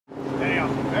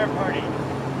Fair party.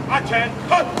 Attend.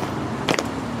 Cut!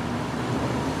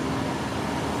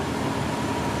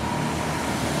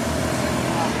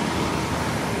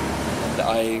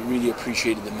 I really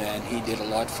appreciated the man. He did a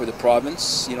lot for the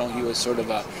province. You know, he was sort of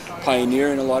a pioneer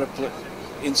in a lot of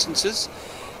instances.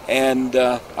 And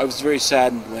I was very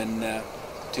saddened when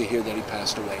to hear that he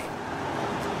passed away.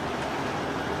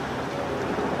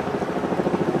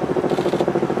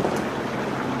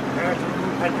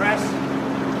 Headdress.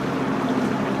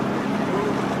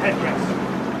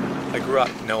 Headdress. I grew up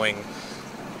knowing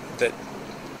that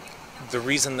the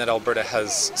reason that Alberta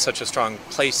has such a strong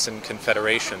place in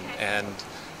Confederation, and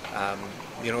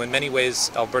you know, in many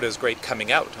ways Alberta's great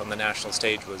coming out on the national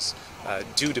stage was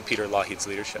due to Peter Lougheed's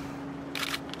leadership.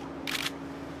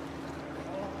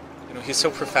 You know, he's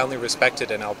so profoundly respected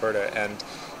in Alberta and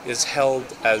is held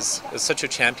as such a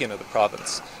champion of the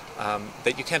province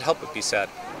that you can't help but be sad.